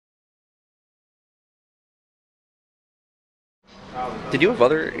Did you have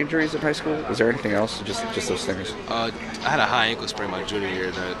other injuries in high school? Was there anything else? Just those things? I had a high ankle sprain my junior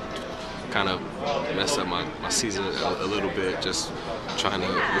year that kind of messed up my season a little bit, just trying to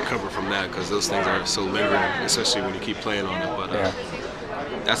recover from that because those things are so lingering, especially when you keep playing on it. But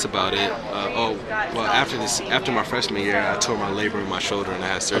that's about it. Well, after my freshman year, I tore my labrum in my shoulder and I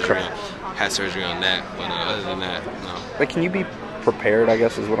had surgery. Had surgery on that. But other than that, no. Like, can you be prepared, I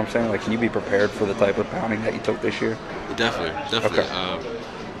guess is what I'm saying? Like, can you be prepared for the type of pounding that you took this year? Definitely.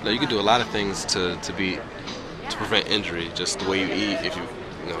 Okay. You can do a lot of things to prevent injury. Just the way you eat, if you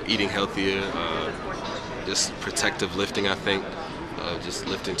eating healthier, just protective lifting. I think just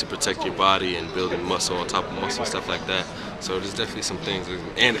lifting to protect your body and building muscle on top of muscle, stuff like that. So there's definitely some things,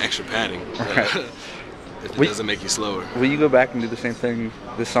 and extra padding. If it doesn't make you slower. Will you go back and do the same thing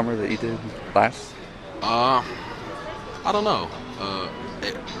this summer that you did last? I don't know.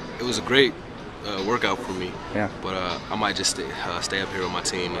 It was a great workout for me. Yeah. But I might just stay up here with my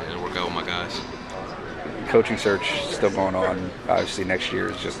team and work out with my guys. Coaching search still going on. Obviously, next year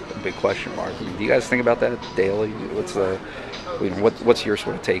is just a big question mark. I mean, do you guys think about that daily? What's your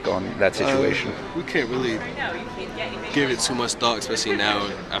sort of take on that situation? We can't really give it too much thought, especially now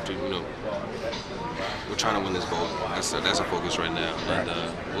after we're trying to win this bowl. That's a focus right now,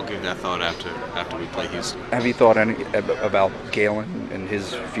 and we'll give that thought after we play Houston. Have you thought any about Galen and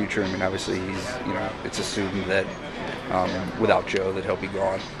his future? I mean, obviously it's assumed that without Joe that he'll be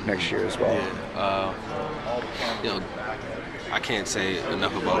gone next year as well. Yeah. I can't say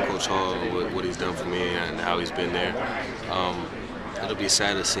enough about Coach Hall and what he's done for me and how he's been there. It'll be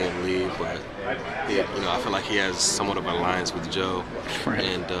sad to see him leave, but I feel like he has somewhat of an alliance with Joe, Right.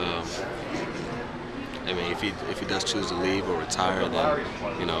 And I mean, if he does choose to leave or retire, then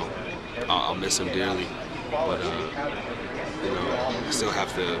I'll miss him dearly. But I still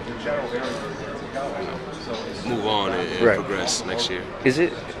have to move on and progress next year. Is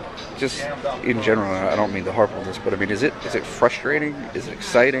it just in general? I don't mean to harp on this, but I mean, is it frustrating? Is it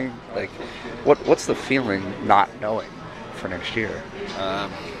exciting? Like, what's the feeling not knowing for next year? I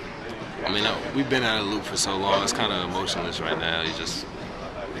mean, we've been out of the loop for so long. It's kind of emotionless right now. You just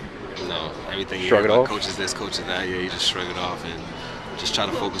everything you shrug hear it about off. Coaches this, coaches that. Yeah, you just shrug it off and just try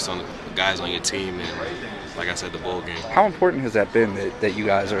to focus on the guys on your team and, like I said, the bowl game. How important has that been that you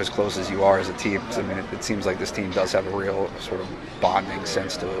guys are as close as you are as a team? 'Cause, I mean, it seems like this team does have a real sort of bonding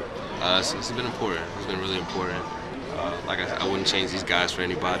sense to it. It's been important. It's been really important. Like I said, I wouldn't change these guys for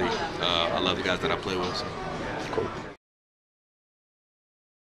anybody. I love the guys that I play with. So. Cool.